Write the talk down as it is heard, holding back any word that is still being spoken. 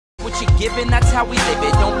what you're given, that's how we live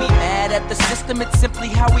it. Don't be mad at the system, it's simply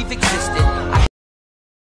how we've existed.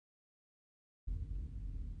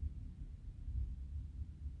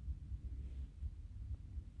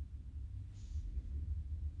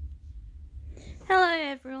 Hello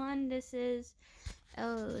everyone, this is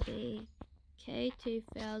LDK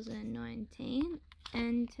 2019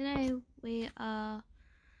 and today we are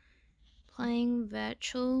playing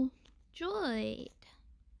Virtual Droid.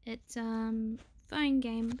 It's phone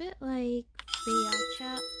game, a bit like VR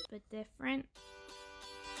chat but different.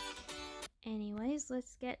 Anyways,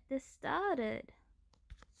 let's get this started.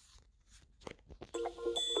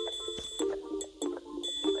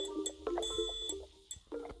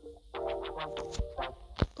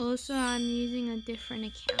 Also, I'm using a different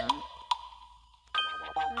account.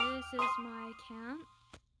 So this is my account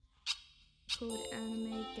called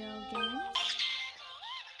Anime Girl Games.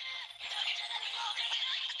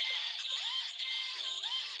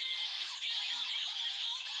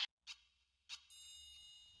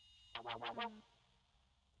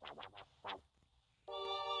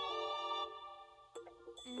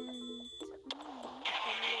 And this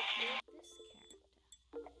character.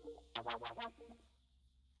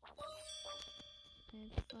 If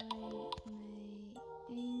I may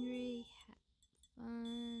angry,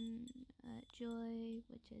 fun, joy,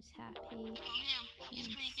 which is happy, and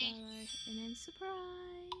sorrow, and then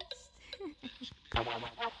surprised.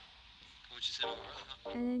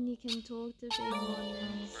 And then you can talk to people on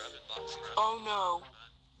this. Oh no.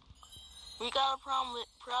 We got a problem.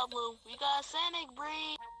 We got a Sonic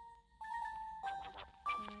breed.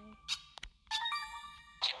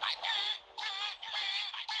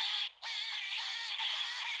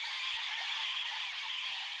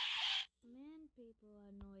 Man, people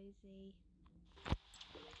are noisy.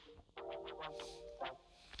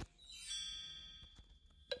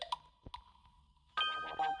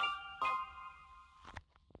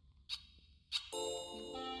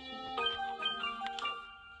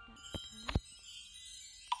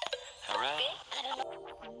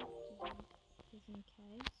 Just in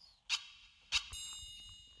case.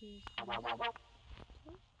 Please.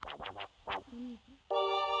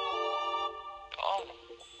 Oh,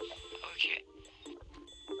 okay.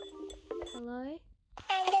 Hello?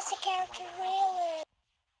 I'm just a character really.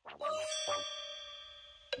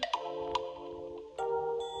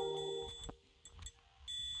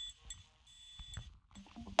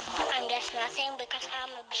 I'm just nothing because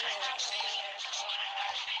I'm a bear.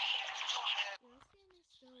 Your skin is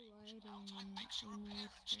still loading on my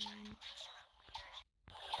screen.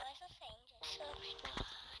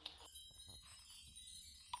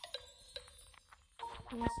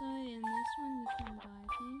 Also, in this one you can buy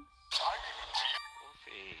things.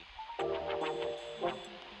 I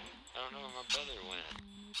don't know where my brother went.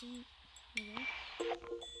 It's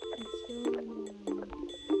still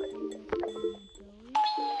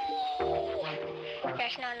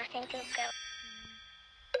There's nothing to go.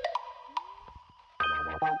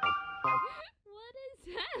 What is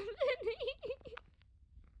happening?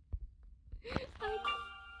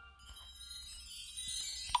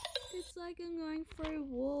 It's like I'm going through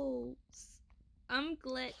walls. I'm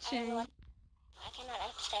glitching. I cannot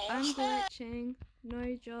upstairs. I'm glitching. No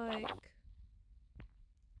joke.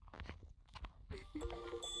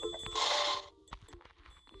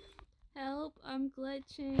 Help, I'm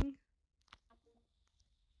glitching.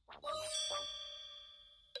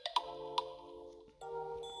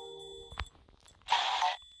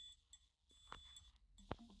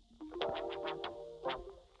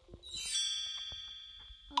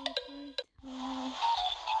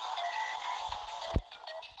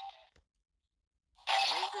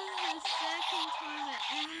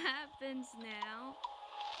 Now.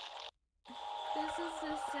 This is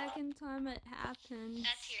the second time it happens.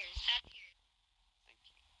 That's yours.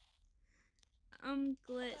 I'm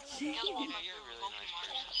glitching.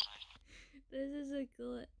 This is a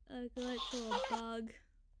glitch or a bug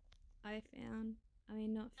I found. I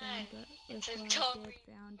mean, not found, but this one I did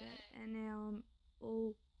found it, and now I'm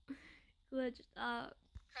all glitched up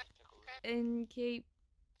and keep.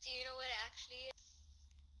 Do you know what it actually is?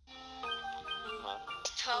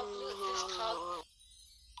 Top loot this top.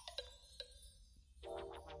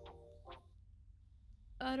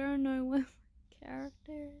 I don't know what my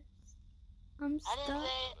character is. I'm stuck.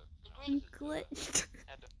 I'm glitched.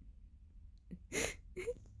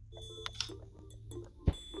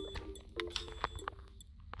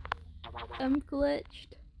 I'm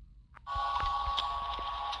glitched.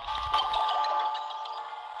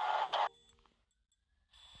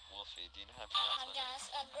 Wolfie, do you have I'm just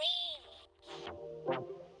a green.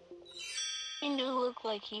 He do look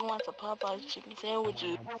like he wants a Popeye's chicken sandwich.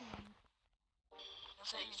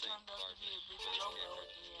 Say you turned out to be a big logo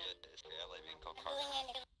again.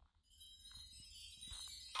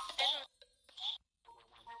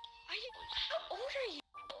 How old are you?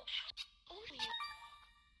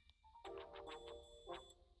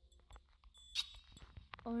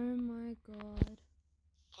 Oh my god.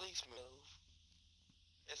 Please move.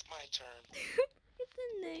 It's my turn. It's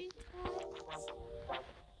a new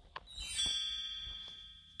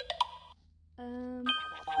tags.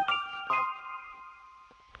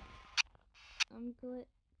 I'm glitched.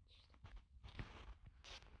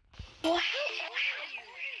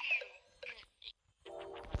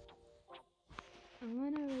 I'm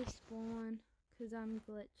gonna respawn because I'm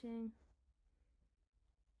glitching.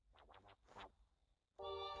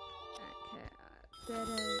 Okay, I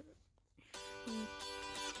better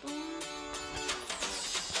respawn.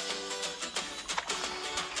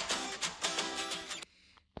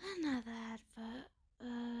 Another advert.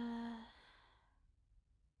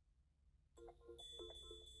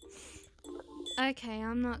 Okay,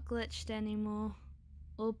 I'm not glitched anymore.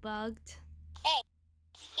 Or bugged.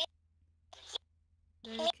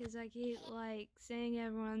 Because I keep like seeing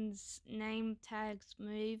everyone's name tags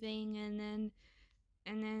moving and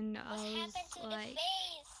then I was like,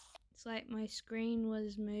 it's like my screen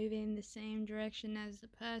was moving the same direction as the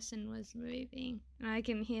person was moving. And I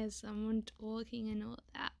can hear someone talking and all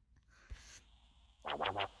that.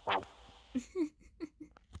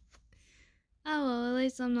 Oh well, at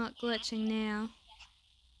least I'm not glitching now.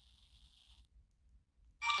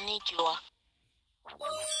 I need you.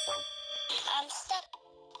 I'm stuck.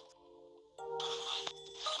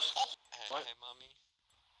 Hey, mommy.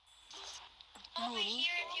 Over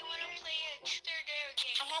here if you want to play a third air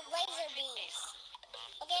game. I have laser beams.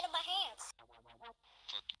 Look at my hands.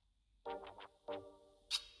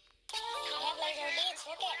 I have laser beams.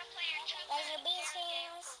 Look at laser beams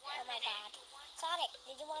hands. Oh my god. Sonic,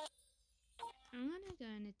 did you want to... I'm gonna go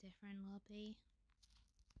in a different lobby.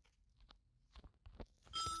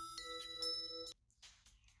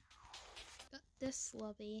 Got this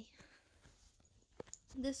lobby.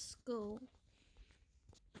 This school.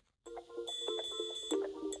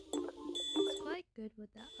 It's quite good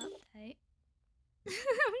with that update.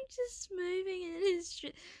 I'm just moving and it's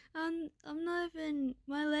just, I'm not even,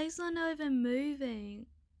 my legs are not even moving.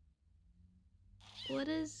 What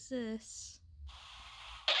is this?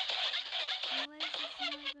 My legs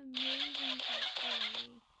are not even moving properly.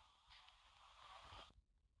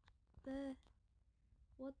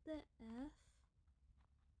 What the F?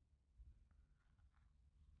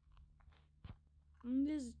 I'm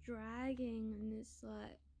just dragging and it's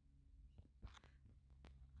like,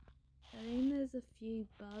 I think there's a few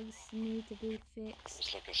bugs that need to be fixed.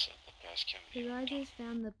 It's like a simple gas can be. Because I just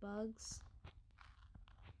found the bugs.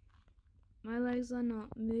 My legs are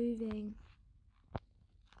not moving.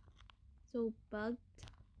 It's all bugged.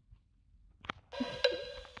 It's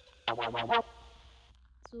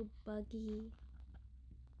all buggy.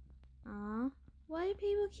 Why do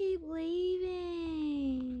people keep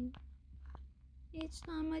leaving? Each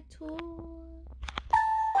time I talk.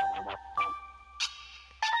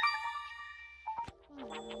 Fine,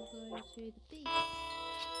 I'll go to the beach.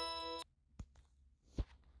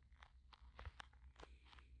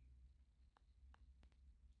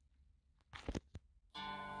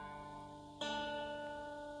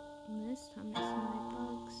 And this time it's no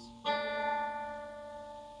bugs.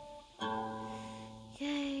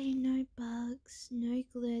 Yay, no bugs, no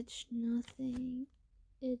glitch, nothing.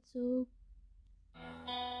 It's all...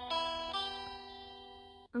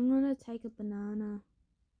 I'm gonna take a banana.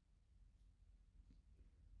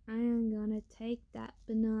 I am gonna take that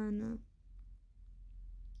banana.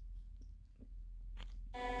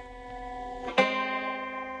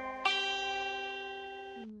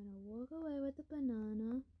 I'm gonna walk away with the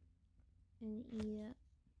banana and eat it.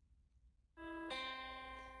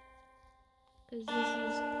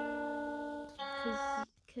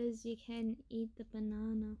 Cause you can eat the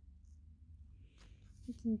banana.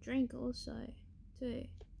 You can drink also, too.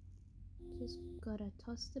 Just gotta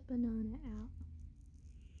toss the banana out.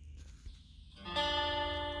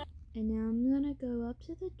 And now I'm gonna go up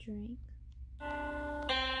to the drink.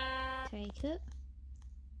 Take it.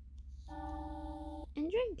 And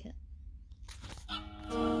drink it.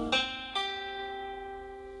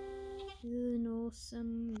 This is an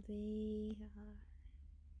awesome VR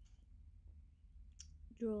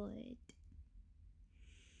droid.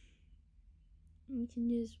 You can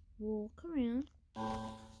just walk around.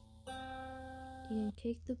 You can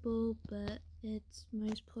kick the ball, but it's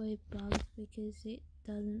most probably bugged because it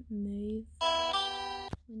doesn't move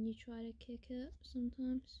when you try to kick it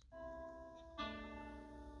sometimes.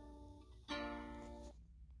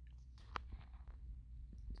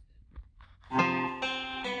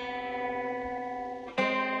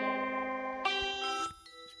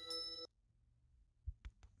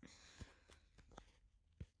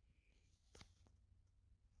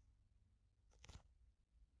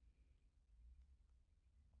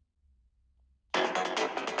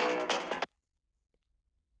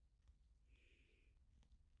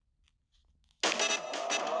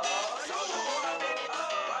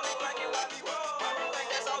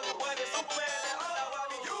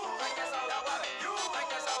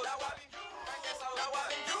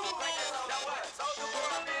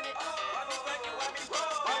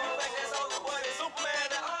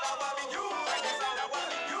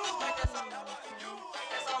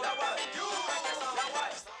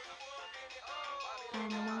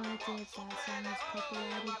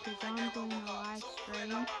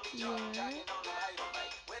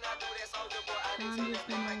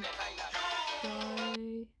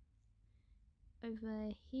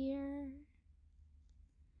 over here.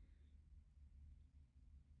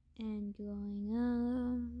 And going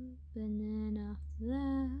up, and then after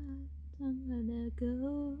that, I'm gonna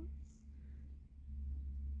go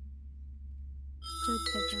to a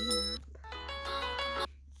different map.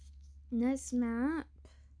 This map,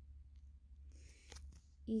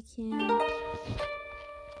 you can. It's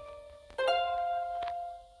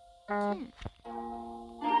an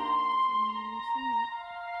awesome map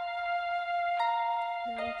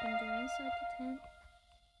that you can do inside the tent.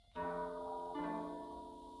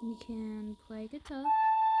 You can play guitar.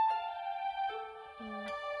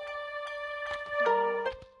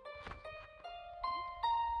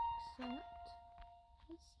 Except,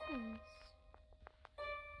 what's this?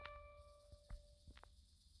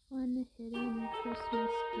 One hidden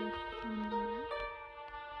Christmas gift on the map.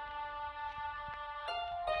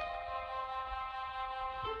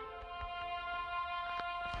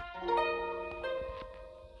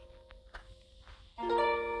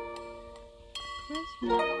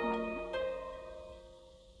 Christmas map.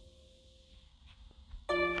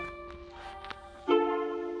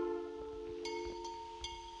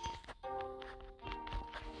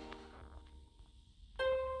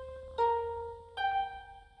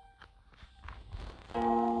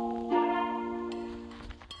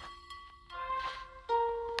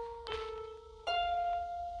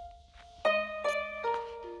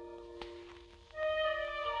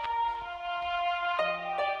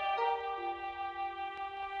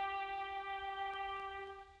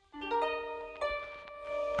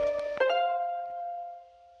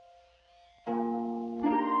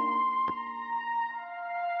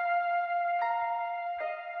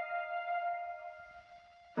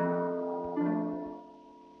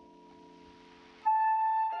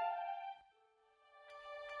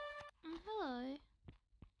 Hello.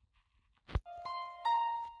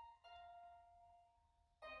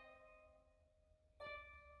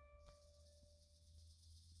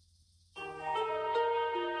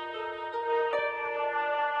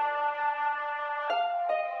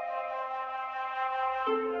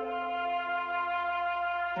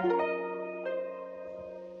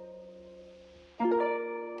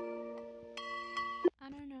 I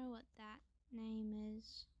don't know what that name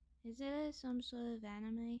is. Is it some sort of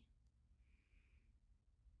anime?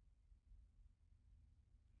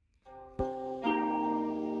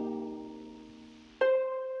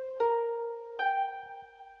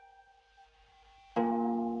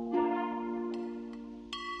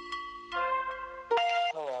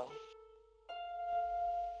 Hello.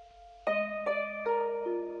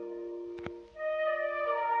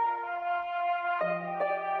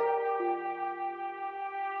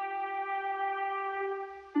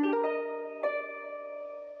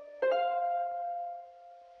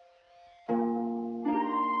 I'm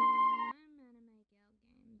anime girl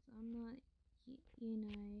games. I'm not, you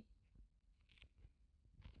know.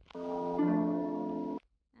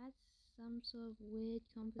 That's some sort of weird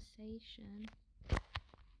conversation.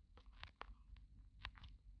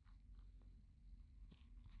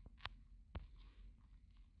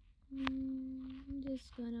 I'm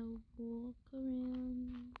just gonna walk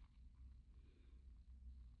around.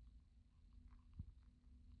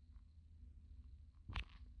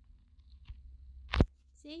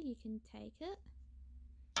 See, you can take it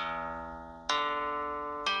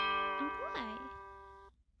and play.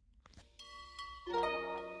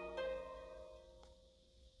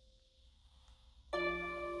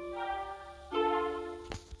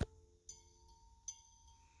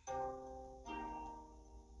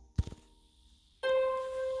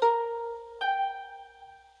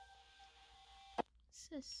 What's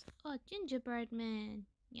this? Oh, gingerbread man.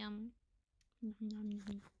 Yum. Nom, nom,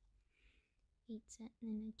 nom. Eats it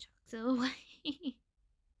and then chucks it away.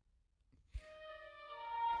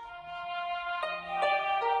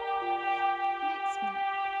 Next map.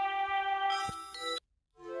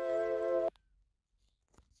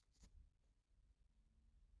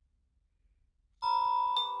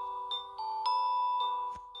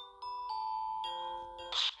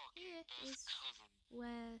 Here is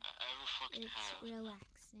where it's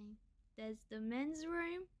relaxing. There's the men's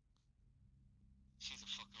room, She's a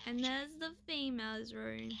fucking and there's the female's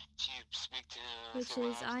room, She speak to him. which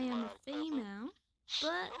is I am a female,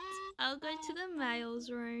 but I'll go to the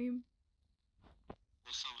male's room.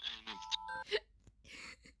 What's up, Anna?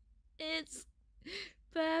 It's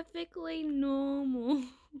perfectly normal.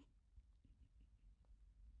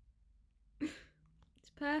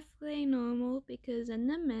 It's perfectly normal because in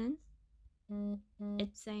the men,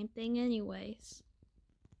 it's same thing anyways.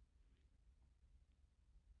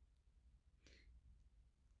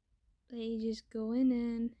 They just go in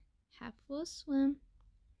and have for a swim.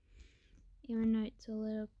 Even though it's a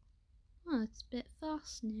little, oh, it's a bit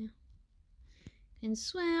fast now. Can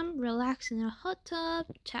swim, relax in a hot tub,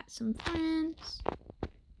 chat some friends.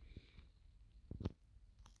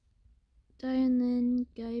 And then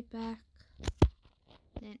go back,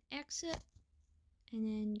 then exit, and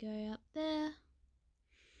then go up there,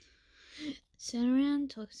 sit around,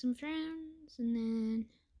 talk to some friends, and then,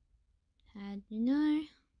 how do you know,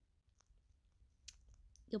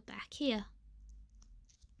 you're back here.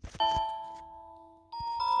 It's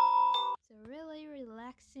a really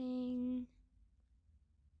relaxing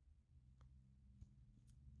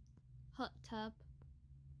hot tub,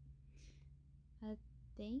 I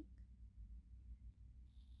think.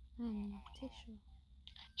 I'm not too sure.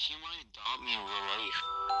 She might adopt me in real life.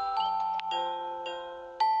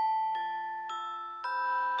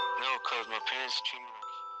 No, cause my parents treat me like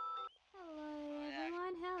Hello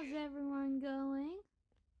everyone, how's everyone going?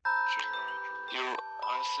 yo.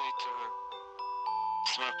 I say to her,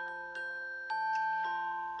 it's my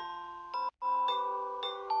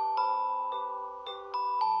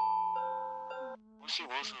Oh, she I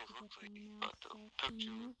wants just me wait to for look the like, female but the section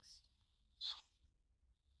picture. next.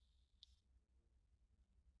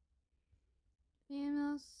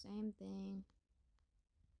 Females, same thing.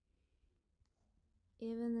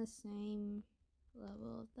 Even the same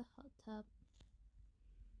level of the hot tub.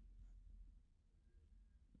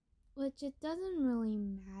 Which it doesn't really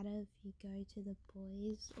matter if you go to the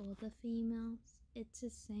boys or the females. It's the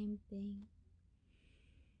same thing.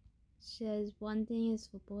 She says one thing is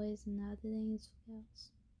for boys and the other thing is for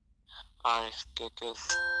girls. I get this.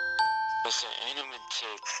 Mr. Animate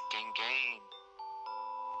Tits, gang gang.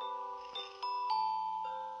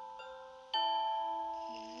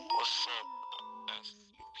 What's up,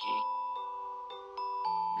 SUP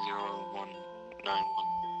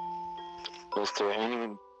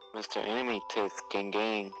 0191? Mr. Enemy Tits, gang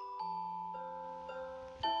gang.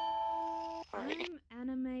 Right. I'm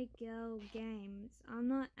anime girl games. I'm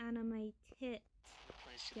not anime tit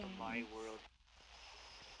games. My world.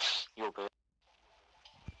 Yo, bitch.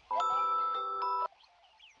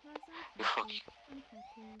 Plus, I'm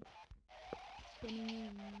happy. Spinning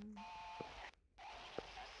around.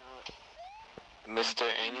 Mr.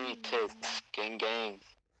 Enemy Tits, gang gang.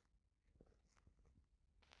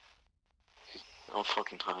 I'm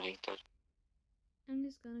fucking high. That I'm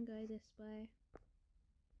just gonna go this way.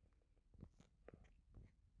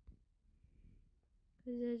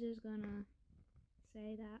 Cause they're just gonna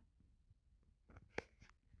say that.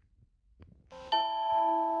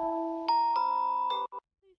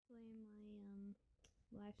 Hopefully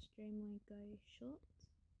my live stream won't go short.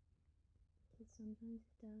 Cause sometimes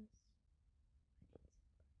it does.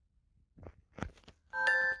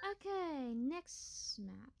 Okay, next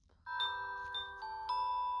map.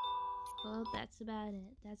 Well, that's about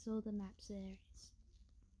it. That's all the maps there is.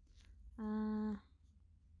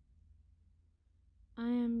 I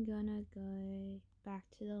am gonna go back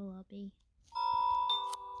to the lobby.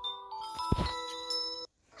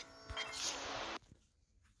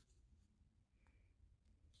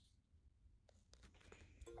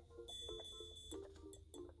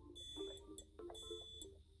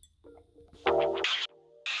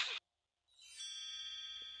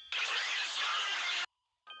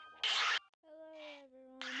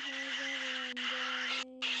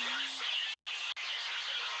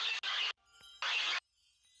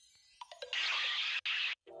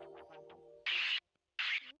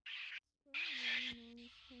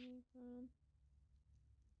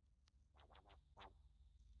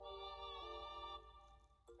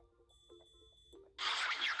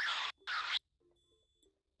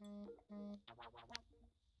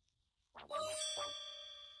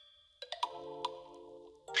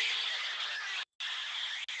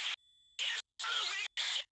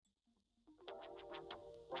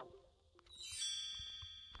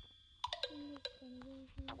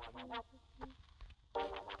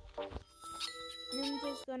 I'm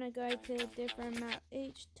just gonna go to a different map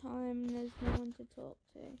each time there's no one to talk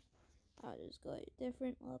to. I'll just go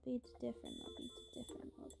different lobby to different lobby to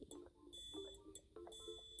different lobby.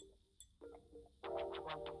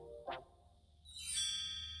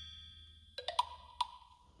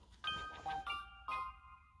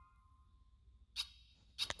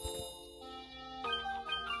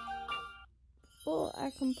 Or I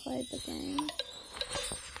can play the game.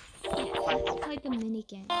 Yeah, let's play the mini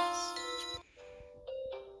games.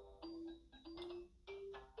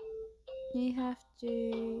 You have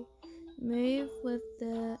to move with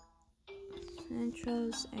the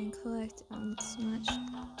centros and collect as much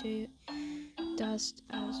dust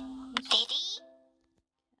as possible.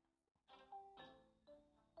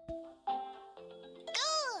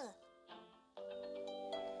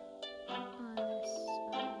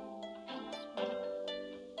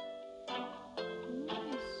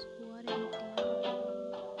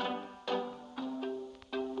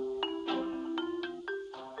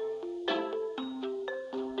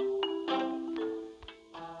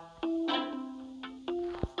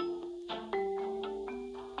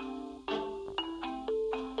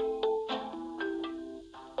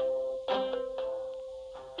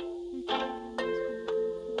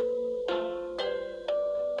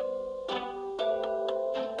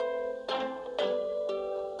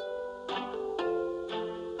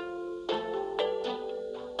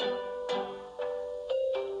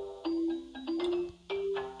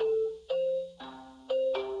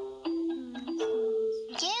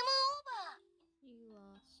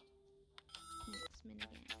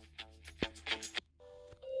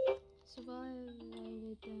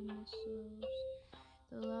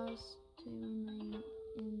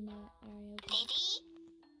 Ready?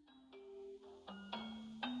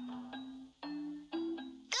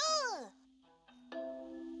 Go!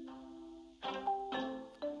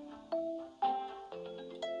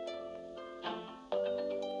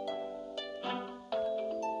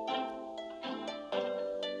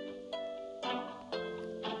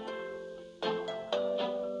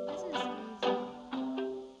 This is easy.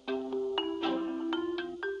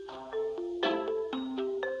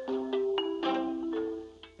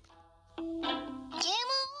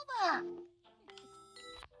 Game over!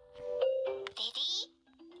 Ready?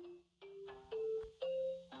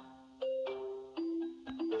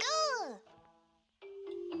 Go!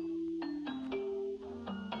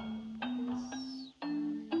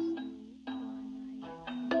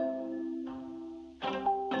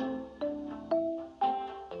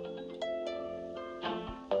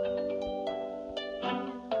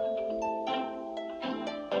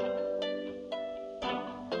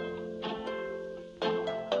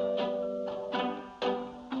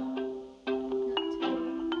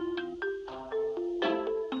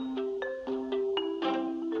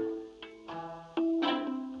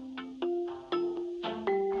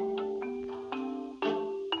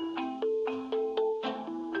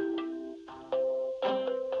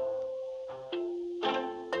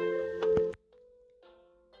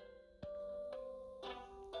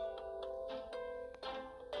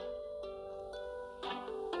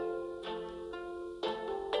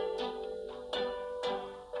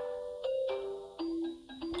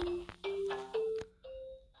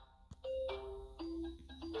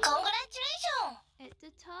 Congratulations! It's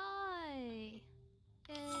a tie!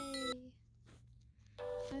 Yay!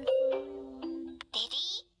 I finally won. Ready?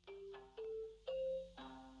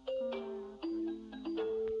 Oh, I've gotta run away.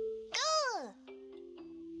 Go!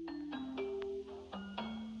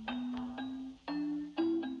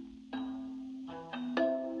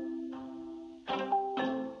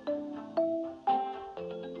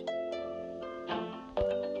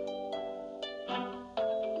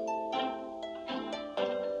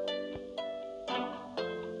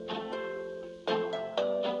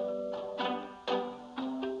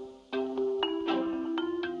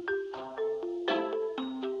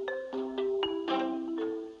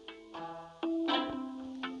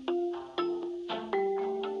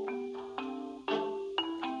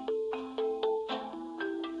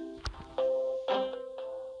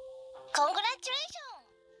 Congratulations!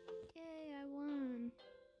 Yay, I won.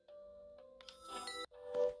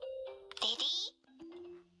 Ready?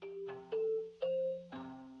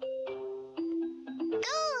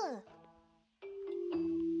 Go!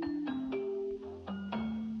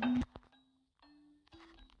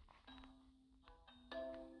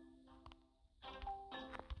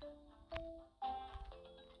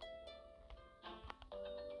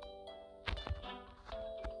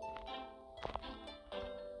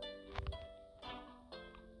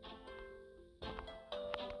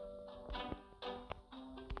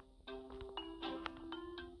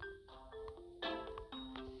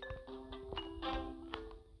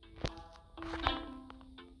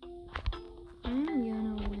 I'm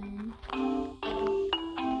gonna win.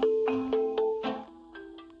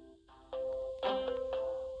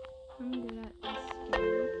 I'm good at this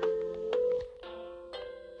game.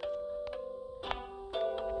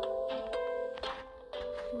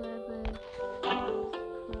 Whoever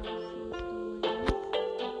crosses the winner.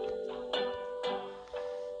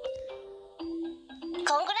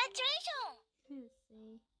 Congratulations! Let's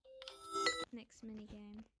see. Next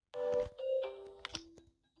minigame.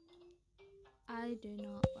 I do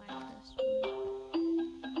not like this one.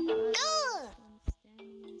 Go! This one's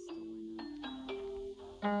standing as the winner.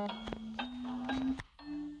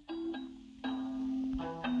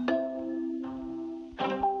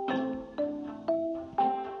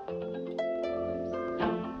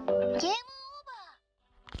 Game over!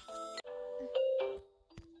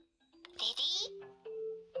 Ready?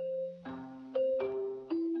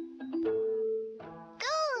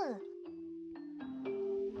 Go!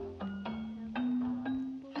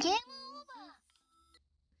 Game over!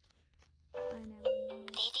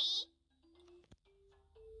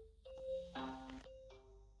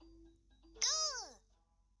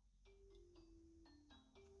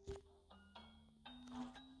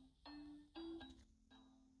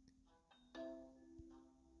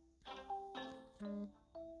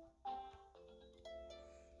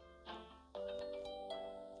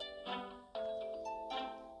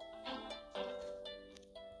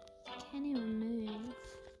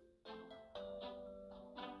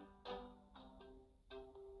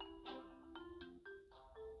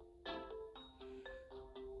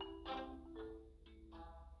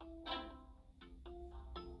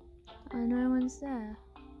 Oh, no one's there.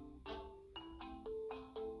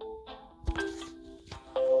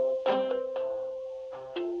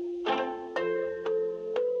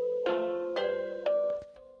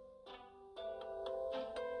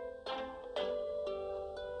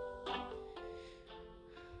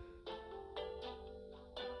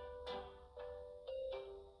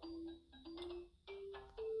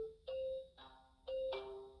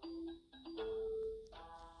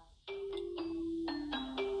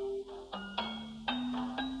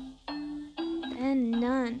 And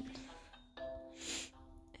none.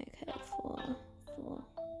 Okay, 4, 4,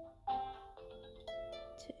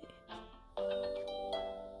 2.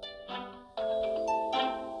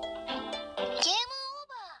 Game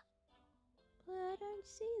over. But I don't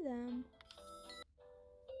see them.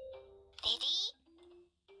 Ready?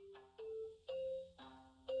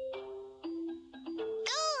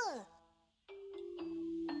 Go!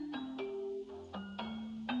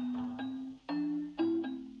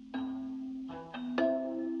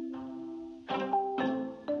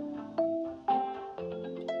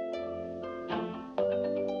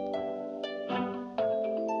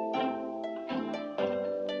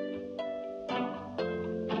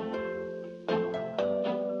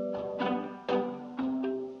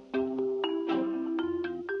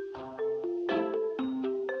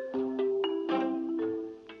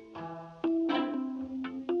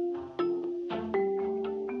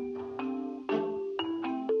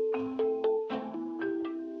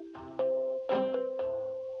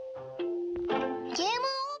 Game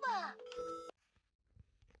over.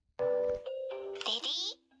 Ready?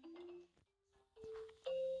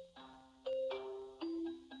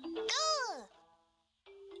 Go!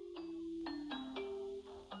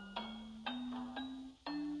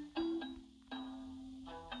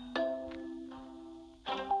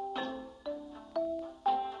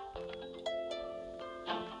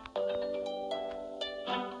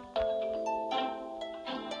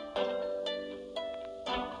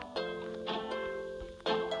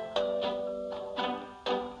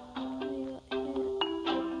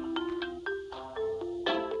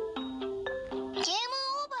 Game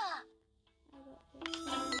over.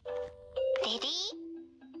 Ready?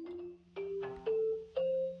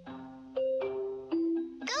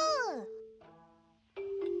 Go!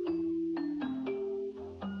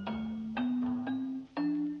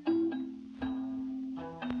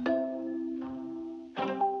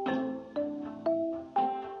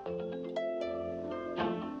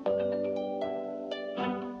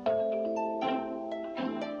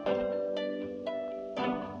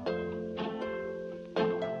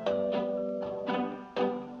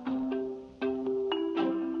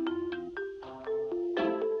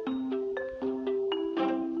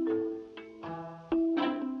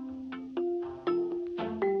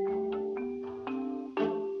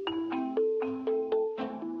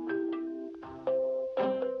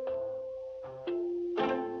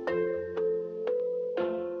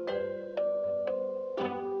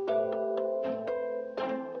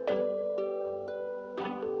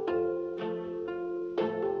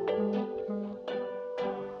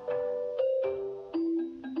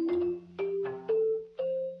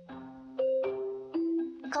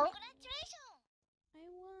 Congratulations! I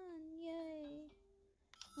won! Yay!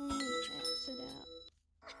 I'm gonna exit out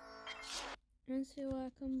and see what I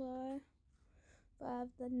can buy. If I have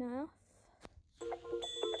the enough.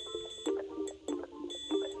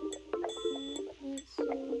 Let's see.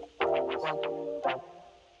 I don't have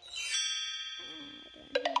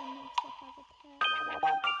enough to have a pet.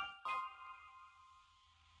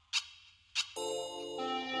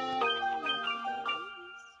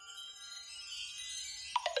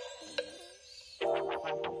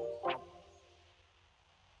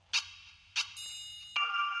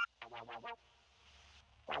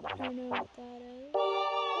 I don't know what that is.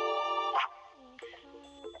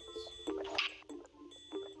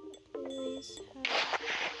 Police hat.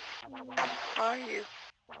 How are you?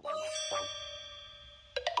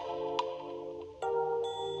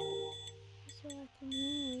 So I can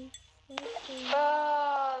move. Let's see.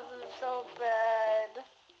 Oh, this is so bad.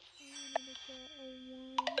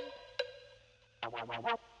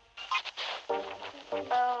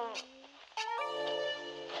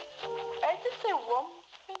 I just say one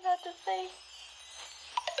thing I have to say.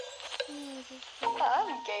 I'm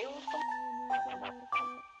gay with some.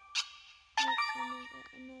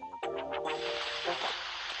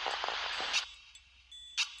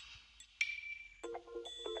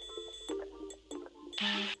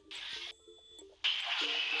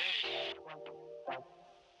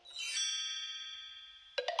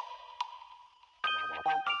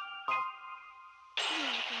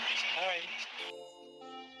 Hi.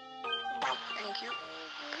 Thank you.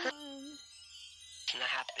 It's not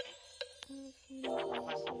happening.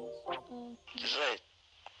 Just let it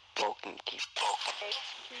poking, keep poking.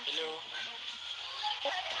 Hello.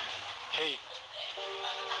 Hey.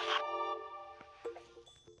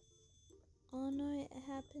 Oh no, it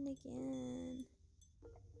happened again.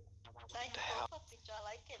 What the hell?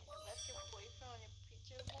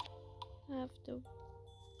 I have to do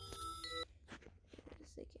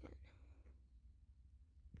this again.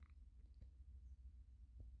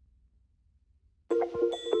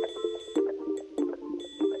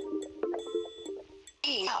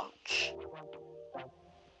 Ouch.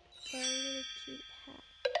 Got a really cute hat.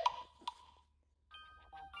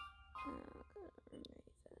 Oh, gotta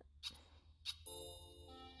remove it.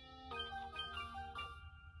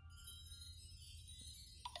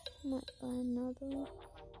 Might buy another.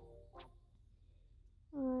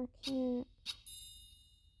 Oh, I can't.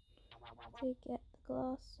 To get the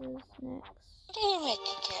glasses next. Didn't make a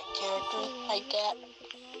cat character like that.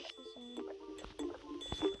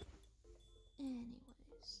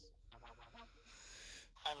 Anyways.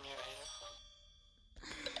 I'm new here.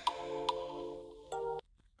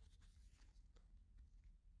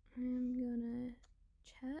 I'm gonna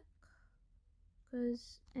check because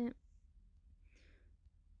it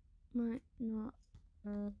might not.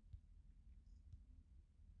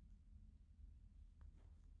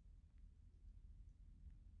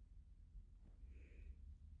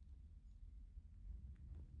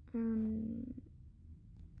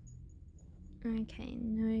 Okay,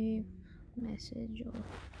 no message or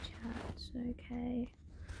chats, okay.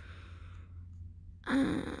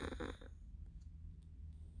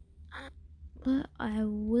 But I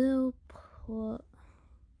will put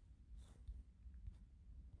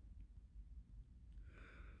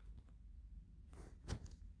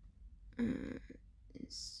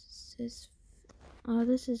oh,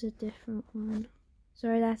 this is a different one.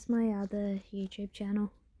 Sorry, that's my other YouTube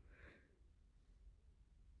channel.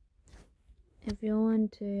 If you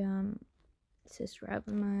want to subscribe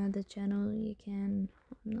to my other channel, you can.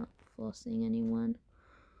 I'm not forcing anyone.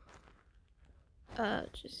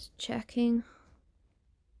 Just checking.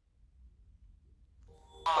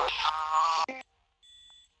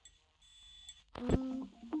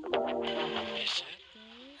 Is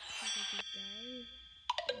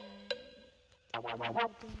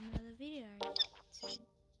it?